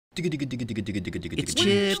It's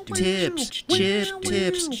Chip Tips, Chip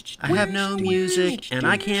Tips. I have no music and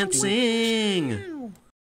I can't sing.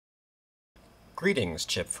 Greetings,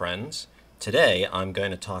 Chip friends. Today I'm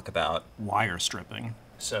going to talk about wire stripping.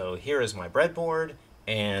 So here is my breadboard,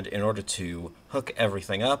 and in order to hook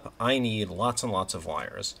everything up, I need lots and lots of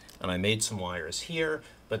wires. And I made some wires here,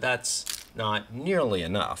 but that's not nearly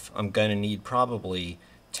enough. I'm going to need probably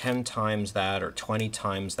 10 times that or 20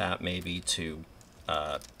 times that maybe to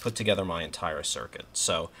put together my entire circuit.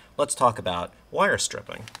 So let's talk about wire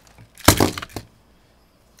stripping.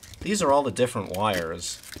 These are all the different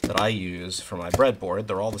wires that I use for my breadboard.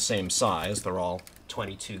 They're all the same size. They're all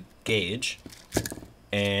 22 gauge.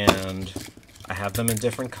 And I have them in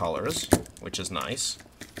different colors, which is nice.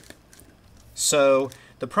 So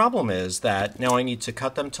the problem is that now I need to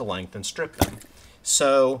cut them to length and strip them.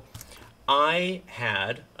 So I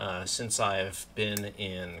had, since I've been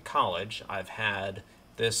in college, I've had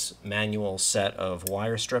this manual set of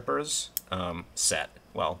wire strippers,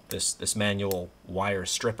 this manual wire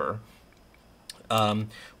stripper,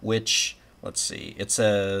 which, let's see, it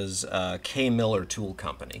says K. Miller Tool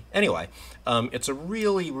Company. Anyway, it's a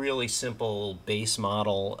really, really simple base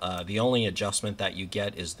model. The only adjustment that you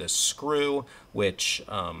get is this screw, which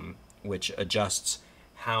adjusts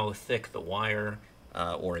how thick the wire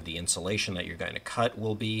or the insulation that you're going to cut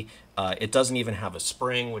will be. It doesn't even have a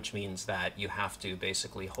spring, which means that you have to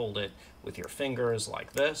basically hold it with your fingers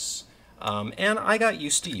like this. And I got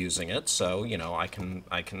used to using it, so you know I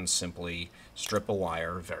can simply strip a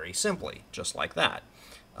wire very simply, just like that.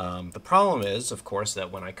 The problem is, of course,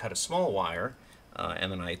 that when I cut a small wire and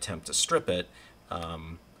then I attempt to strip it,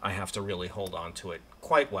 I have to really hold on to it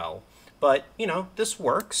quite well. But, you know, this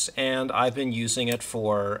works, and I've been using it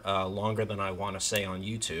for longer than I want to say on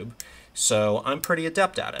YouTube, so I'm pretty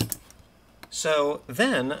adept at it. So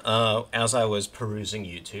then, as I was perusing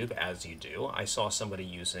YouTube, as you do, I saw somebody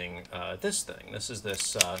using this thing. This is this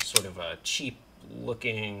sort of a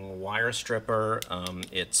cheap-looking wire stripper.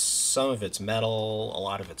 Some of it's metal, a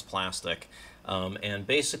lot of it's plastic. And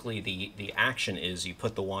basically the action is you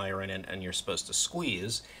put the wire in it and you're supposed to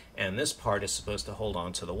squeeze, and this part is supposed to hold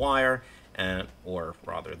on to the wire, or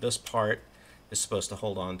rather this part is supposed to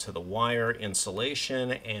hold on to the wire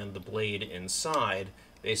insulation, and the blade inside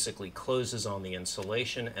basically closes on the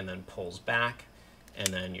insulation and then pulls back, and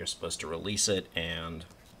then you're supposed to release it, and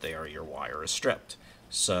there your wire is stripped.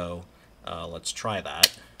 So let's try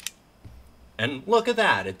that. And look at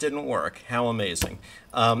that, it didn't work. How amazing.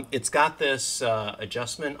 It's got this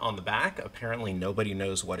adjustment on the back. Apparently nobody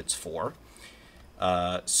knows what it's for.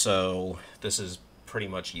 So this is pretty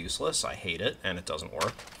much useless. I hate it, and it doesn't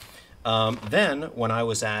work. Then, when I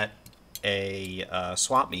was at a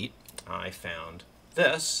swap meet, I found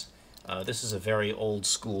this. This is a very old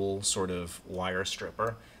school sort of wire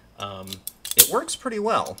stripper. It works pretty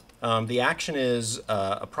well. The action is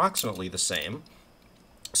approximately the same.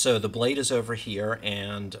 So the blade is over here,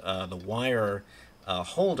 and the wire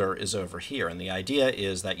holder is over here. And the idea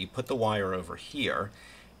is that you put the wire over here,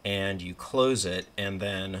 and you close it, and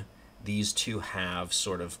then these two halves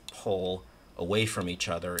sort of pull away from each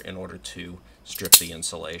other in order to strip the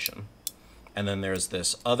insulation. And then there's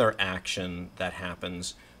this other action that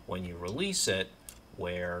happens when you release it,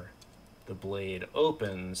 where the blade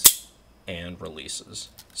opens and releases.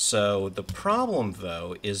 So the problem,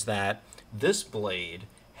 though, is that this blade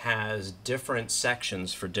has different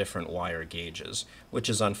sections for different wire gauges, which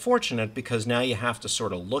is unfortunate because now you have to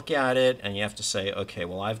sort of look at it and you have to say, okay,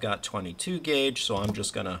 well, I've got 22 gauge, so I'm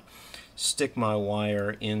just going to stick my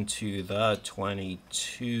wire into the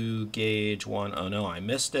 22 gauge one. Oh no, I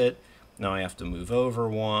missed it. Now I have to move over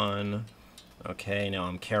one. Okay, now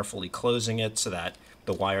I'm carefully closing it so that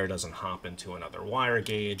the wire doesn't hop into another wire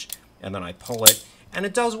gauge, and then I pull it, and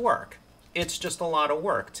it does work. It's just a lot of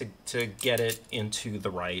work to get it into the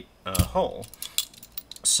right hole.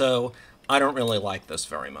 So I don't really like this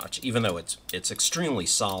very much, even though it's extremely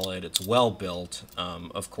solid, it's well built.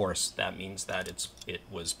 Of course, that means that it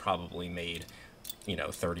was probably made, you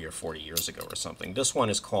know, 30 or 40 years ago or something. This one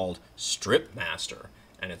is called Strip Master,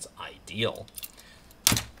 and it's ideal.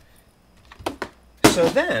 So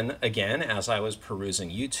then, again, as I was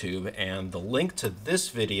perusing YouTube, and the link to this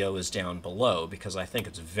video is down below because I think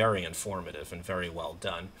it's very informative and very well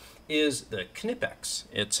done, is the Knipex.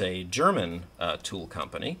 It's a German tool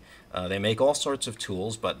company. They make all sorts of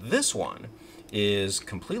tools, but this one is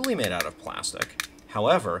completely made out of plastic.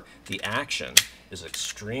 However, the action is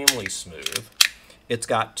extremely smooth. It's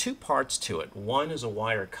got two parts to it. One is a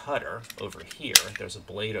wire cutter over here. There's a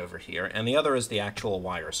blade over here, and the other is the actual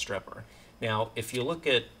wire stripper. Now, if you look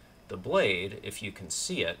at the blade, if you can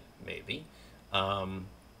see it, maybe,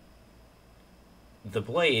 the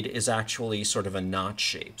blade is actually sort of a notch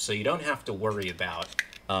shape, so you don't have to worry about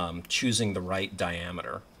choosing the right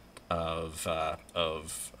diameter of the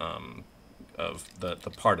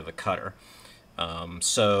part of the cutter.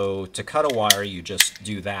 So to cut a wire, you just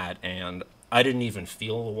do that, and I didn't even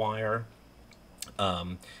feel the wire.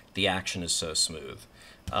 The action is so smooth.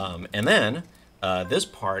 And then this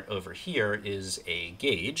part over here is a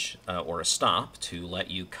gauge or a stop to let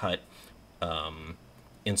you cut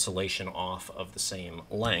insulation off of the same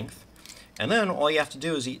length. And then all you have to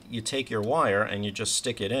do is you take your wire and you just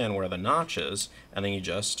stick it in where the notch is, and then you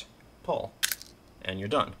just pull, and you're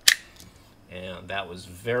done. And that was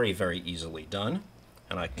very, very easily done.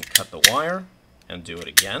 And I can cut the wire and do it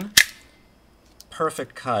again.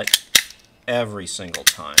 Perfect cut every single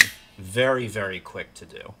time. Very, very quick to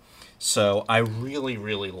do. So I really,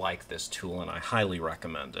 really like this tool, and I highly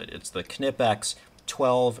recommend it. It's the Knipex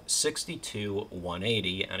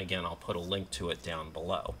 1262-180, and again, I'll put a link to it down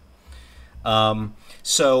below.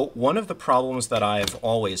 So one of the problems that I've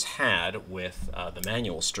always had with the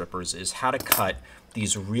manual strippers is how to cut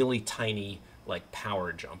these really tiny, like,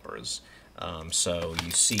 power jumpers. So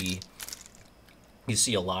you see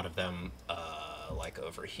a lot of them, like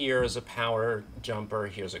over here is a power jumper,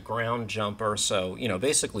 here's a ground jumper, so, you know,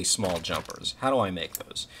 basically small jumpers. How do I make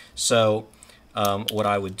those? So what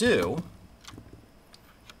I would do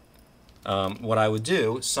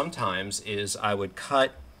sometimes is I would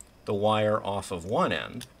cut the wire off of one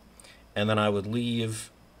end, and then I would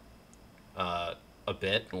leave a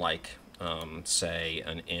bit, like say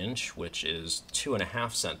an inch, which is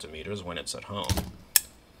 2.5 centimeters when it's at home.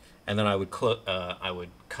 And then I would cut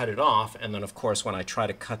it off, and then of course when I try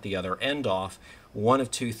to cut the other end off, one of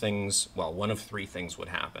three things would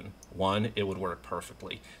happen. One, it would work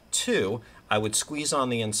perfectly. Two, I would squeeze on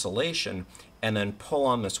the insulation and then pull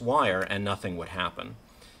on this wire and nothing would happen.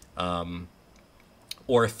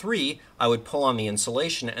 Or three, I would pull on the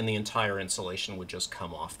insulation and the entire insulation would just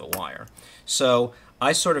come off the wire. So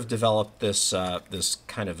I sort of developed this, this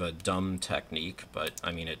kind of a dumb technique, but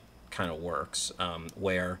I mean it kind of works,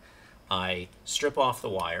 where I strip off the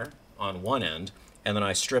wire on one end, and then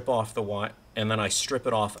I strip off the wire, and then I strip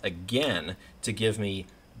it off again to give me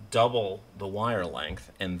double the wire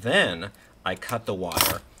length, and then I cut the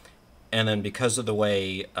wire. And then because of the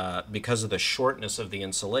way, because of the shortness of the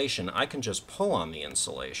insulation, I can just pull on the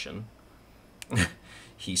insulation,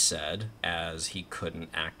 he said, as he couldn't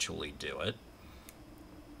actually do it.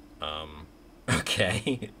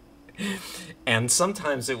 Okay. And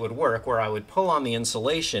sometimes it would work where I would pull on the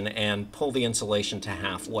insulation and pull the insulation to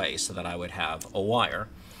halfway so that I would have a wire.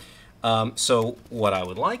 So what I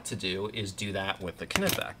would like to do is do that with the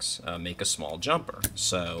Knipex, make a small jumper.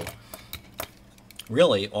 So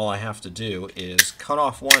really all I have to do is cut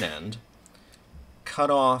off one end, cut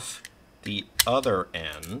off the other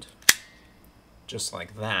end, just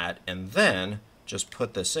like that, and then just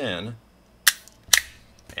put this in,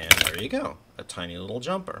 and there you go, a tiny little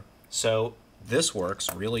jumper. So this works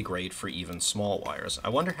really great for even small wires. I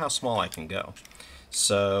wonder how small I can go.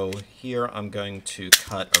 So here I'm going to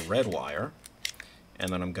cut a red wire,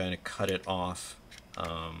 and then I'm going to cut it off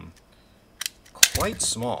quite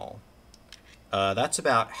small. That's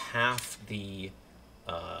about half the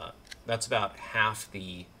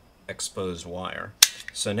exposed wire.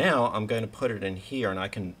 So now I'm going to put it in here, and I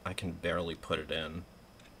can barely put it in.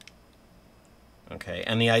 Okay,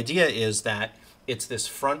 and the idea is that it's this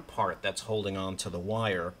front part that's holding on to the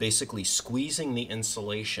wire, basically squeezing the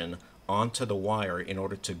insulation onto the wire in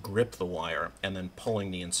order to grip the wire, and then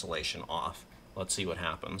pulling the insulation off. Let's see what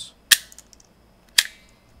happens.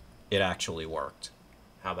 It actually worked.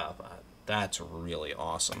 How about that? That's really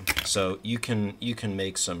awesome. So you can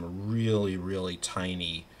make some really, really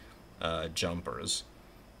tiny jumpers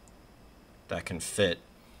that can fit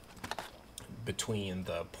between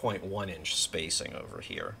the 0.1 inch spacing over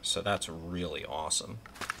here. So that's really awesome.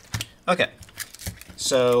 Okay,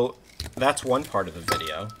 so that's one part of the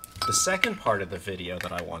video. The second part of the video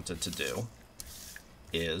that I wanted to do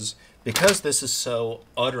is, because this is so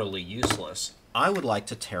utterly useless, I would like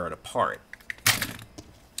to tear it apart.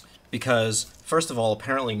 Because, first of all,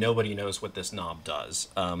 apparently nobody knows what this knob does.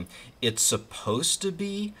 It's supposed to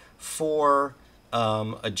be for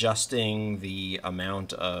adjusting the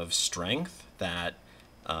amount of strength that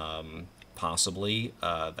possibly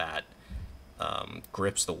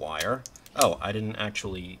grips the wire. Oh, I didn't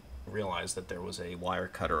actually realize that there was a wire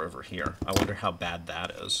cutter over here. I wonder how bad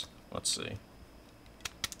that is. Let's see.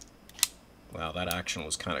 Wow, that action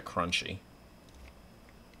was kind of crunchy.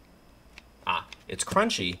 Ah, it's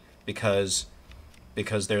crunchy because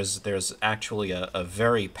there's actually a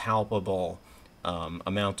very palpable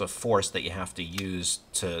amount of force that you have to use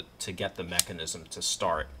to get the mechanism to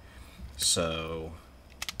start. So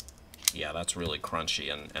yeah, that's really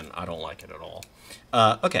crunchy, and I don't like it at all.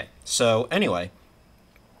 Okay, so anyway,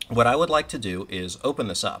 what I would like to do is open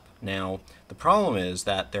this up. Now, the problem is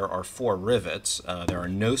that there are 4 rivets. There are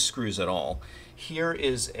no screws at all. Here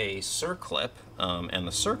is a circlip, and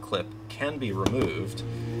the circlip can be removed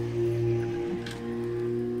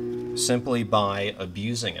simply by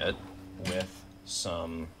abusing it with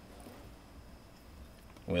some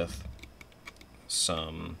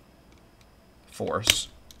force.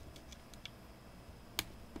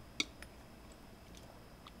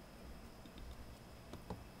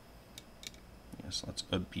 Yes, let's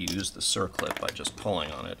abuse the circlip by just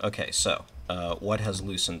pulling on it. Okay, so what has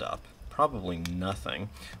loosened up? Probably nothing.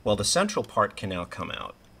 Well, the central part can now come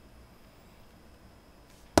out.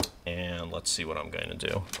 And let's see what I'm going to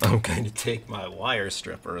do. I'm going to take my wire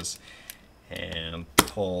strippers and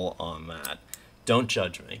pull on that. Don't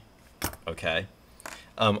judge me, okay?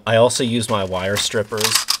 I also use my wire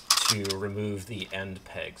strippers to remove the end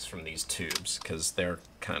pegs from these tubes because they're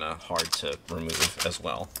kind of hard to remove as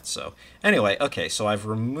well. So anyway, okay, so I've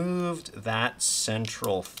removed that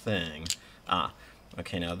central thing.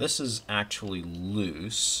 Okay, now this is actually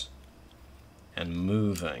loose and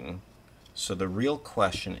moving. So the real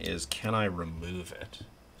question is, can I remove it?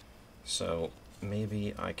 So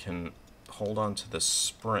maybe I can hold on to the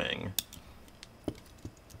spring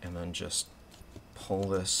and then just pull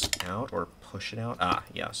this out or push it out.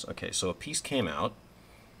 Yes, okay, so a piece came out.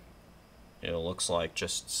 It looks like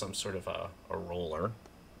just some sort of a roller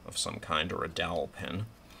of some kind, or a dowel pin.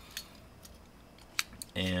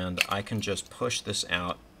 And I can just push this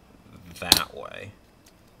out that way.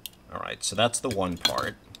 Alright, so that's the one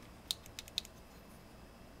part.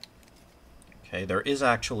 Okay, there is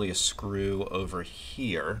actually a screw over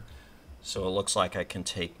here, so it looks like I can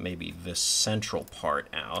take maybe this central part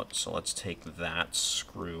out. So let's take that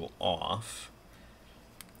screw off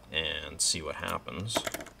and see what happens.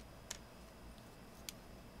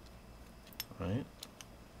 All right.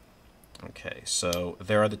 Okay, so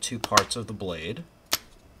there are the 2 parts of the blade.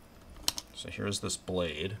 So here's this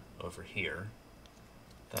blade over here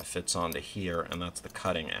that fits onto here, and that's the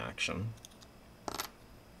cutting action.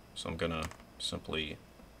 So I'm going to simply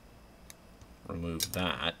remove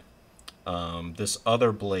that. This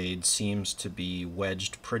other blade seems to be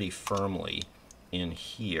wedged pretty firmly in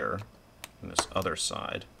here, on this other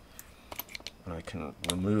side. And I can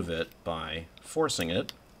remove it by forcing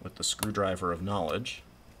it with the screwdriver of knowledge.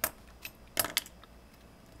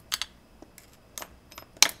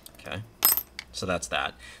 Okay, so that's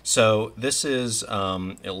that. So this is,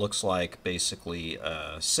 it looks like basically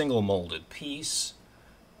a single molded piece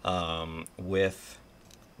with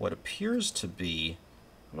what appears to be,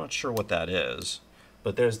 I'm not sure what that is,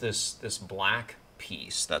 but there's this black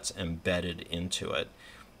piece that's embedded into it.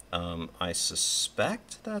 I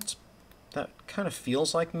suspect that kind of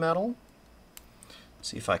feels like metal. Let's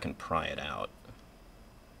see if I can pry it out.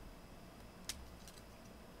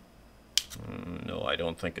 No, I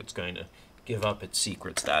don't think it's going to give up its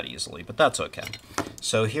secrets that easily, but that's okay.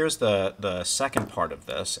 So here's the second part of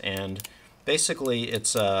this, and basically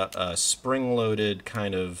it's a spring-loaded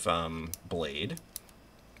kind of blade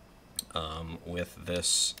with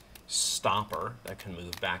this stopper that can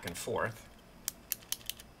move back and forth.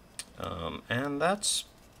 And that's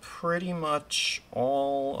pretty much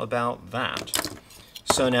all about that.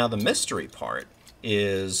 So now the mystery part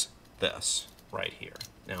is this right here.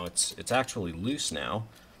 Now it's actually loose now,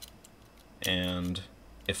 and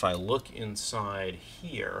if I look inside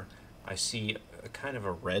here, I see a kind of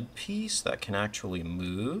a red piece that can actually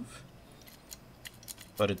move,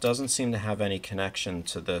 but it doesn't seem to have any connection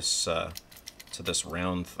to this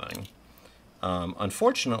round thing.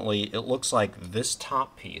 Unfortunately, it looks like this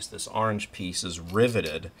top piece, this orange piece, is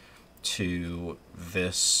riveted to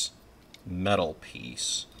this metal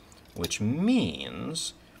piece, which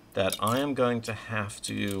means that I am going to have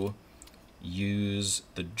to use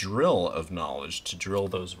the drill of knowledge to drill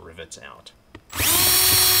those rivets out.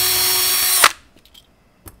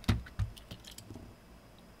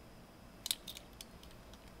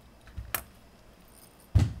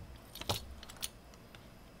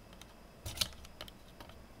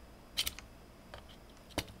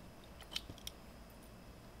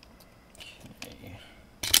 Okay.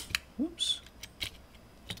 Oops.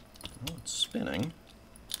 Oh, it's spinning.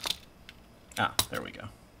 There we go.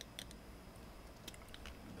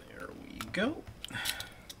 There we go. A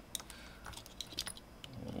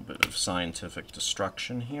little bit of scientific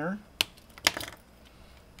destruction here.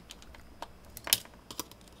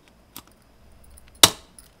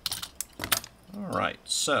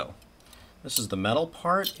 So this is the metal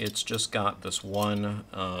part. It's just got this one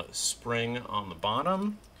spring on the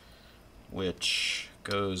bottom, which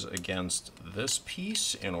goes against this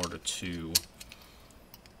piece in order to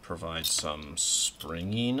provide some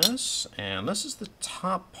springiness. And this is the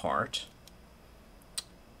top part.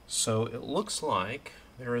 So it looks like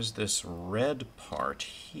there is this red part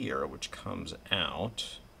here which comes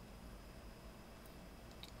out.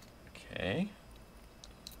 Okay.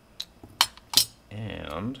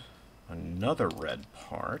 And another red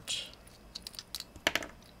part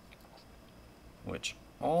which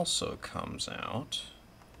also comes out.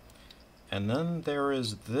 And then there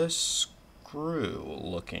is this screw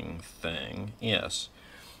looking thing. Yes.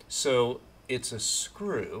 So it's a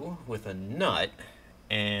screw with a nut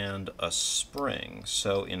and a spring.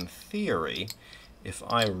 So in theory, if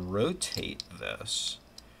I rotate this,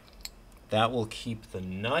 that will keep the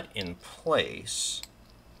nut in place.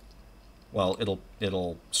 Well,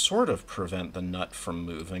 it'll sort of prevent the nut from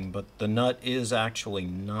moving, but the nut is actually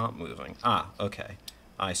not moving. Ah, okay.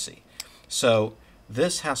 I see. So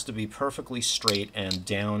this has to be perfectly straight and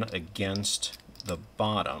down against the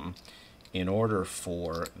bottom in order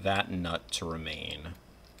for that nut to remain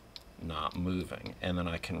not moving. And then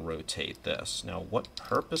I can rotate this. Now, what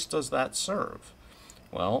purpose does that serve?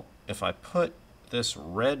 Well, if I put this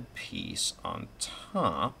red piece on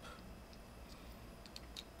top,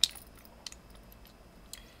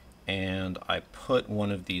 and I put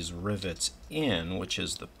one of these rivets in, which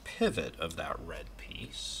is the pivot of that red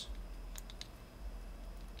piece.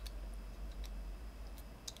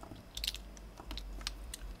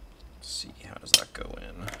 Let's see, how does that go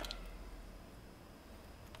in?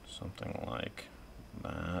 Something like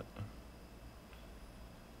that.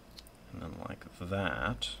 And then like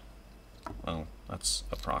that. Well, that's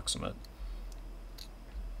approximate.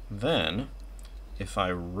 Then, if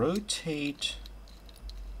I rotate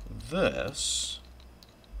this,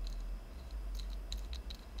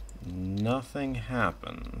 nothing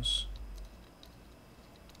happens.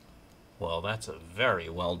 Well, that's a very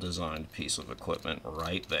well-designed piece of equipment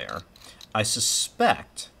right there. I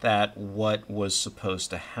suspect that what was supposed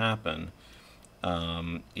to happen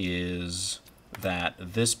is that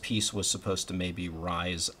this piece was supposed to maybe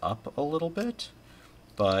rise up a little bit,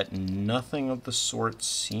 but nothing of the sort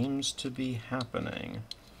seems to be happening.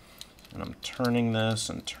 And I'm turning this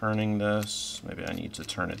and turning this. Maybe I need to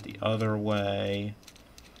turn it the other way.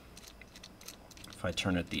 If I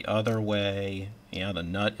turn it the other way, yeah, the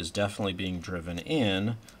nut is definitely being driven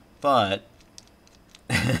in, but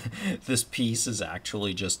this piece is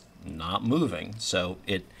actually just not moving. So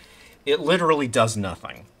it literally does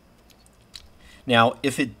nothing. Now,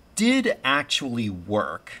 if it did actually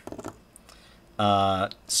work,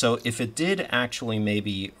 so if it did actually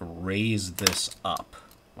maybe raise this up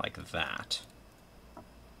like that,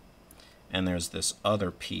 and there's this other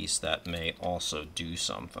piece that may also do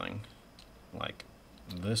something, like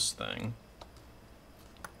this thing.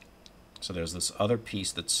 So there's this other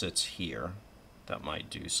piece that sits here that might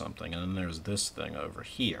do something, and then there's this thing over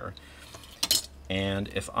here. And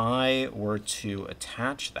if I were to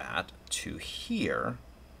attach that to here,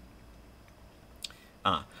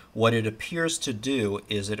 what it appears to do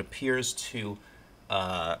is it appears to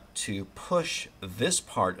push this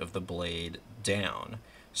part of the blade down.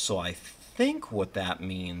 So I think what that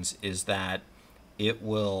means is that it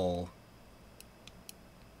will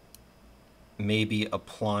maybe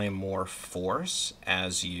apply more force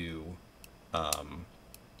as you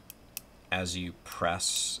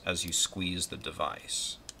squeeze the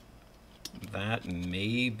device. That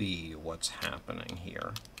may be what's happening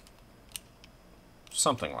here.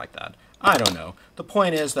 Something like that. I don't know. The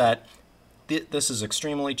point is that this is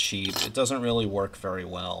extremely cheap. It doesn't really work very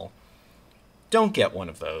well. Don't get one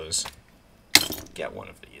of those. Get one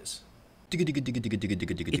of these.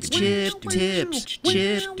 It's Chip Tips,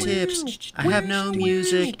 Chip Tips. I have no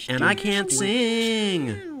music and I can't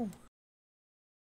sing.